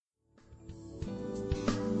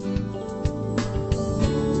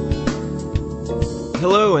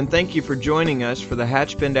Hello, and thank you for joining us for the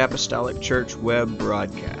Hatchbend Apostolic Church web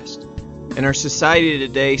broadcast. In our society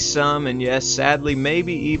today, some, and yes, sadly,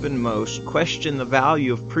 maybe even most, question the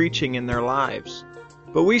value of preaching in their lives.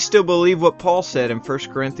 But we still believe what Paul said in 1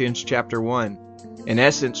 Corinthians chapter 1. In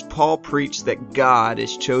essence, Paul preached that God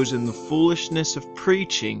has chosen the foolishness of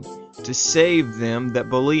preaching to save them that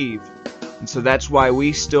believe. And so that's why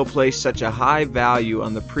we still place such a high value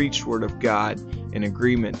on the preached word of God in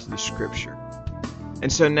agreement to the Scripture.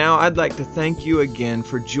 And so now I'd like to thank you again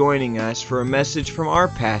for joining us for a message from our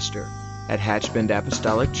pastor at Hatchbend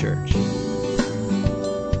Apostolic Church. How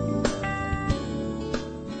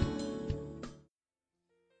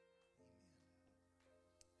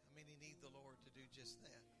many need the Lord to do just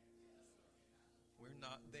that? We're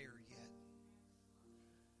not there yet.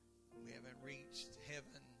 We haven't reached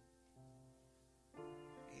heaven,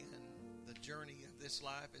 and the journey of this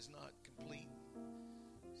life is not complete.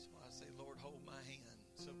 That's why I say, Lord, hold my hand.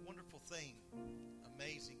 It's a wonderful thing,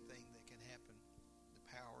 amazing thing that can happen. The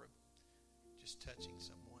power of just touching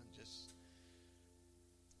someone. I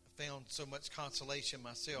found so much consolation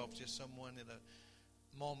myself, just someone in a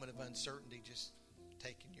moment of uncertainty, just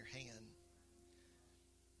taking your hand.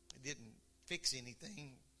 It didn't fix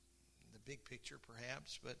anything, the big picture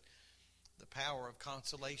perhaps, but the power of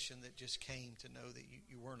consolation that just came to know that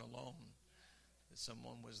you weren't alone, that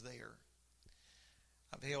someone was there.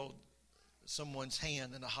 I've held someone's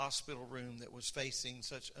hand in a hospital room that was facing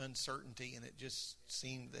such uncertainty, and it just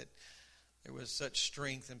seemed that there was such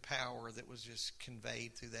strength and power that was just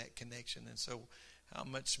conveyed through that connection. And so how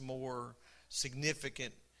much more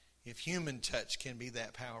significant, if human touch can be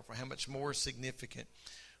that powerful, how much more significant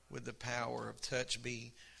would the power of touch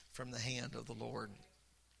be from the hand of the Lord?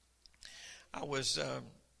 I want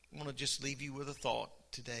to just leave you with a thought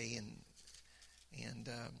today, and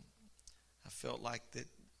I felt like that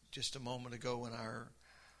just a moment ago in our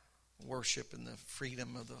worship and the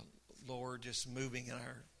freedom of the Lord just moving in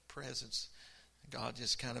our presence, God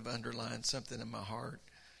just kind of underlined something in my heart.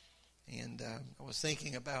 And I was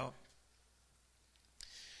thinking about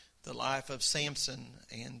the life of Samson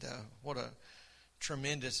and what a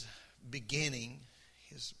tremendous beginning,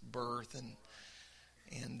 his birth, and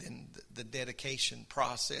then the dedication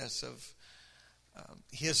process of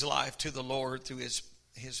his life to the Lord through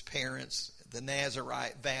his parents, the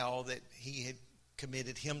Nazarite vow that he had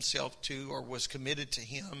committed himself to or was committed to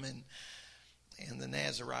him, and the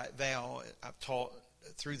Nazarite vow. I've taught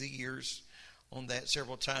through the years on that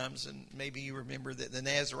several times, and maybe you remember that the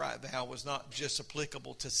Nazarite vow was not just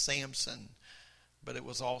applicable to Samson, but it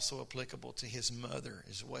was also applicable to his mother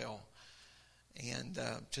as well. And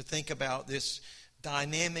to think about this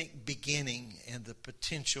dynamic beginning and the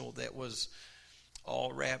potential that was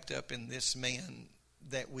all wrapped up in this man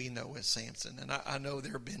that we know as Samson. And I know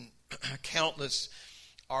there have been countless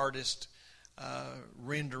artist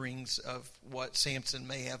renderings of what Samson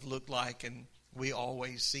may have looked like, and we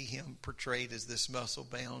always see him portrayed as this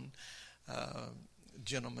muscle-bound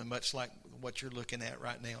gentleman, much like what you're looking at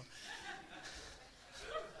right now.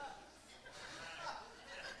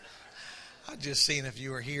 I just seen if you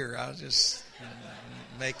were here. I was just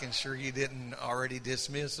making sure you didn't already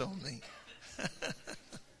dismiss on me.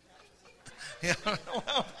 Yeah,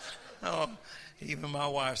 well, even my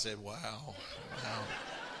wife said, wow.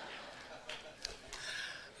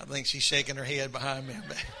 I think she's shaking her head behind me.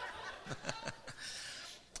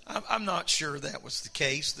 I'm not sure that was the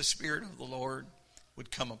case. The Spirit of the Lord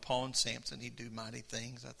would come upon Samson. He'd do mighty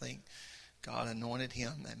things. I think God anointed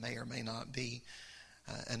him. That may or may not be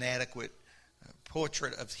an adequate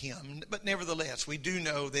portrait of him. But nevertheless, we do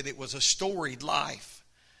know that it was a storied life,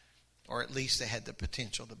 or at least it had the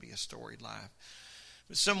potential to be a storied life.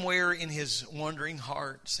 But somewhere in his wandering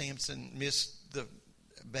heart, Samson missed the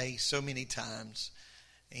base so many times.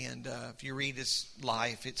 And if you read his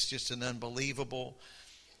life, it's just an unbelievable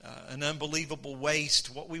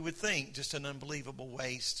waste, what we would think, just an unbelievable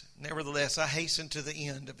waste. Nevertheless, I hasten to the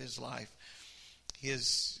end of his life.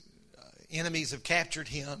 His enemies have captured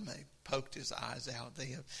him. They poked his eyes out. They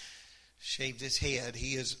have shaved his head.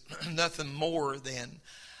 He is nothing more than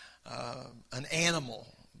an animal,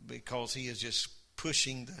 because he is just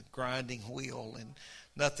pushing the grinding wheel, and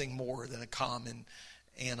nothing more than a common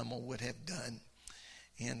animal would have done.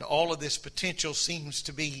 And all of this potential seems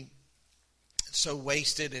to be so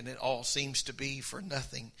wasted, and it all seems to be for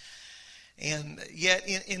nothing. And yet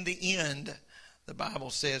in the end, the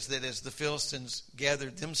Bible says that as the Philistines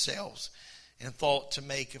gathered themselves and thought to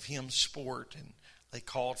make of him sport, and they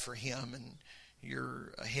called for him, and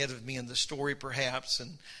you're ahead of me in the story perhaps,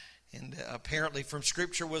 and apparently from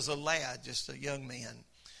Scripture was a lad, just a young man,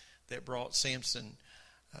 that brought Samson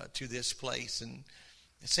to this place. And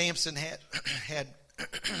Samson had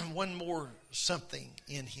one more something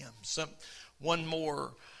in him, one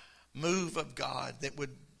more move of God that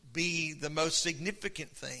would be the most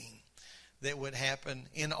significant thing that would happen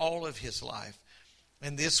in all of his life.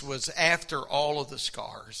 And this was after all of the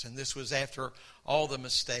scars, and this was after all the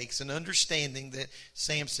mistakes, and understanding that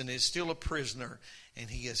Samson is still a prisoner and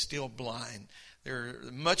he is still blind.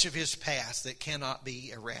 There's much of his past that cannot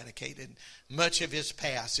be eradicated. Much of his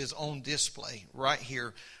past is on display right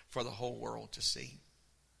here for the whole world to see.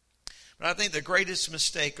 But I think the greatest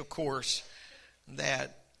mistake, of course,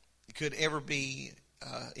 that could ever be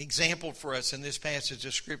exampled for us in this passage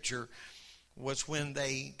of Scripture was when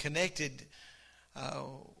they connected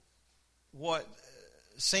what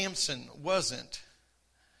Samson wasn't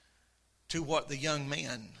to what the young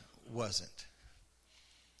man wasn't.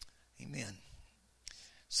 Amen.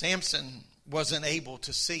 Samson wasn't able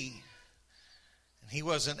to see, and he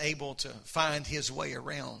wasn't able to find his way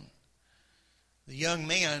around. The young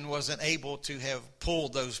man wasn't able to have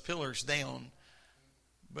pulled those pillars down,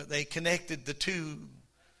 but they connected the two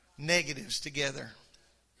negatives together.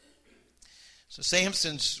 So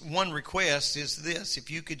Samson's one request is this: if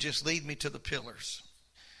you could just lead me to the pillars,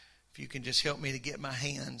 if you can just help me to get my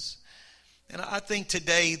hands. And I think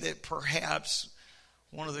today that perhaps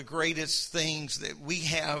one of the greatest things that we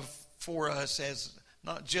have for us as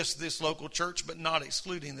not just this local church, but not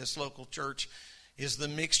excluding this local church, is the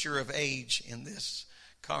mixture of age in this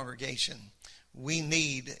congregation. We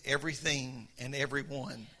need everything and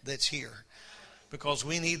everyone that's here, because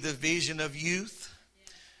we need the vision of youth.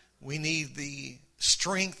 We need the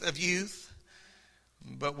strength of youth,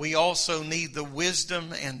 but we also need the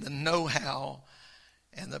wisdom and the know-how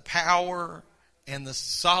and the power and the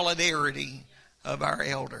solidarity of our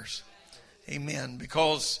elders. Amen.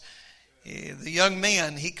 Because the young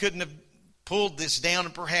man, he couldn't have pulled this down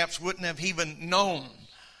and perhaps wouldn't have even known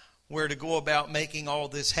where to go about making all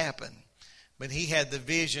this happen. But he had the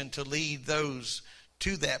vision to lead those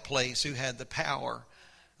to that place who had the power,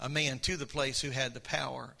 a man to the place who had the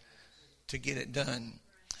power to get it done.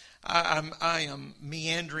 I am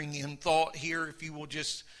meandering in thought here. If you will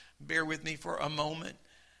just bear with me for a moment.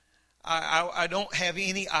 I don't have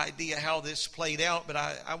any idea how this played out,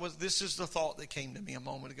 but this is the thought that came to me a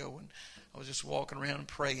moment ago when I was just walking around and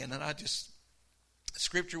praying, and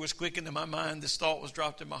Scripture was quickened in my mind. This thought was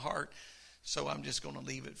dropped in my heart, so I'm just going to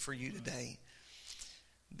leave it for you today.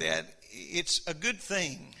 That it's a good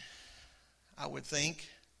thing, I would think,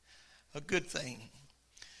 a good thing,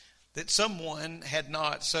 that someone had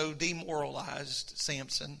not so demoralized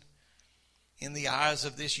Samson in the eyes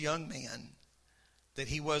of this young man that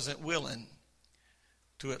he wasn't willing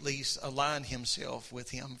to at least align himself with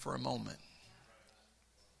him for a moment.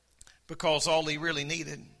 Because all he really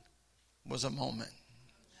needed was a moment.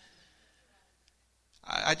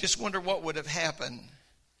 I just wonder what would have happened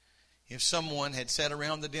if someone had sat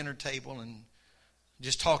around the dinner table and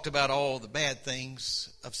just talked about all the bad things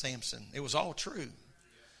of Samson. It was all true.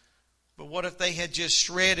 But what if they had just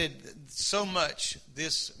shredded so much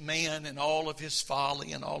this man and all of his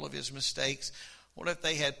folly and all of his mistakes? What if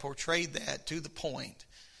they had portrayed that to the point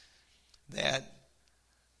that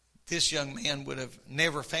this young man would have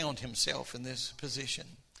never found himself in this position?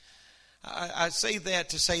 I say that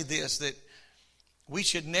to say this, that we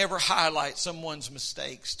should never highlight someone's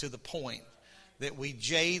mistakes to the point that we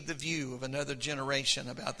jade the view of another generation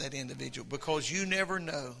about that individual, because you never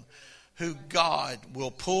know who God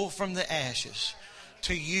will pull from the ashes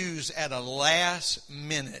to use at a last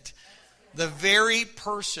minute. The very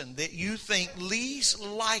person that you think least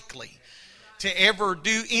likely to ever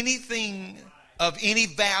do anything of any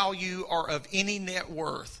value or of any net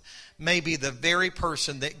worth may be the very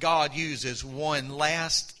person that God uses one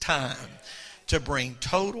last time to bring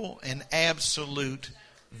total and absolute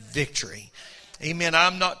victory. Amen.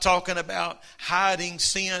 I'm not talking about hiding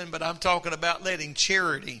sin, but I'm talking about letting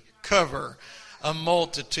charity cover a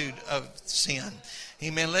multitude of sin.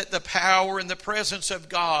 Amen. Let the power and the presence of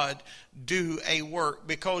God do a work,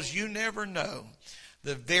 because you never know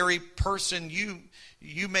the very person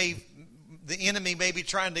the enemy may be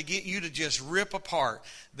trying to get you to just rip apart.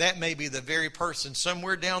 That may be the very person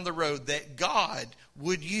somewhere down the road that God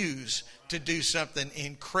would use to do something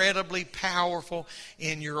incredibly powerful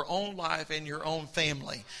in your own life and your own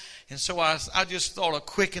family. And so I just thought a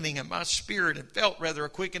quickening in my spirit, and felt rather a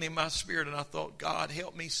quickening in my spirit, and I thought, God,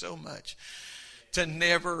 help me so much to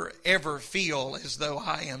never, ever feel as though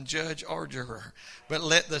I am judge or juror, but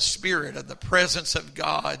let the Spirit of the presence of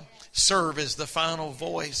God serve as the final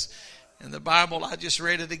voice. In the Bible, I just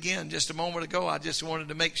read it again just a moment ago. I just wanted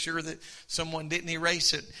to make sure that someone didn't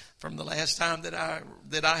erase it from the last time that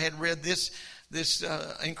I had read this this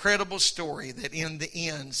incredible story that in the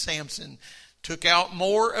end, Samson took out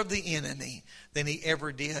more of the enemy than he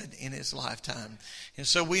ever did in his lifetime. And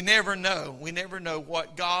so we never know. We never know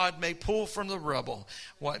what God may pull from the rubble,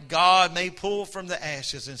 what God may pull from the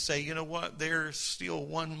ashes and say, you know what, there's still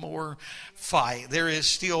one more fight. There is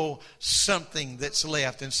still something that's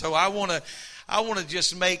left. And so I want to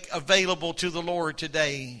just make available to the Lord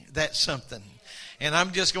today that something. And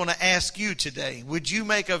I'm just going to ask you today, would you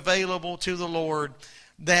make available to the Lord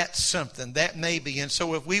that something, that maybe? And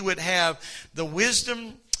so if we would have the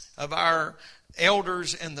wisdom of our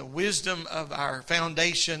elders and the wisdom of our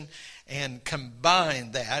foundation and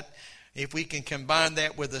combine that, if we can combine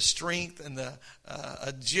that with the strength and the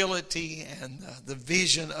agility and the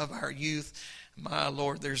vision of our youth, my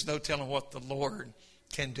Lord, there's no telling what the Lord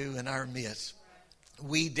can do in our midst.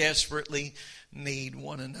 We desperately need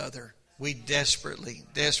one another. We desperately,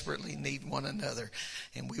 desperately need one another.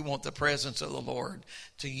 And we want the presence of the Lord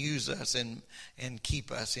to use us and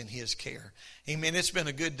keep us in His care. Amen. It's been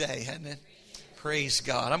a good day, hasn't it? Praise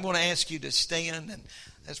God. I'm going to ask you to stand. And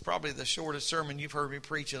that's probably the shortest sermon you've heard me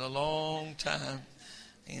preach in a long time.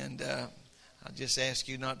 And I just ask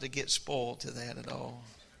you not to get spoiled to that at all.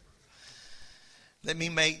 Let me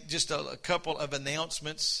make just a couple of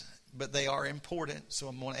announcements, but they are important. So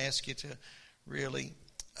I'm going to ask you to really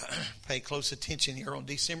pay close attention here. On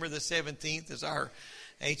December the 17th is our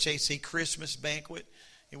HAC Christmas banquet.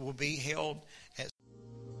 It will be held at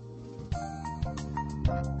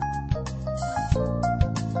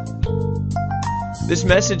This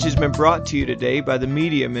message has been brought to you today by the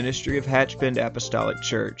media ministry of Hatchbend Apostolic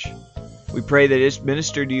Church. We pray that it's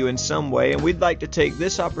ministered to you in some way, and we'd like to take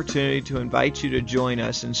this opportunity to invite you to join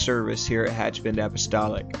us in service here at Hatchbend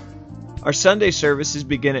Apostolic. Our Sunday services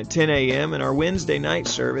begin at 10 a.m. and our Wednesday night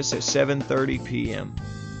service at 7:30 p.m.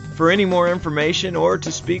 For any more information or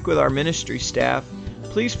to speak with our ministry staff,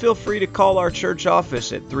 please feel free to call our church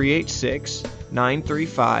office at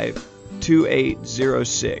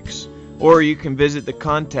 386-935-2806, or you can visit the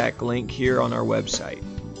contact link here on our website.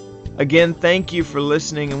 Again, thank you for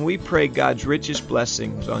listening, and we pray God's richest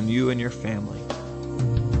blessings on you and your family.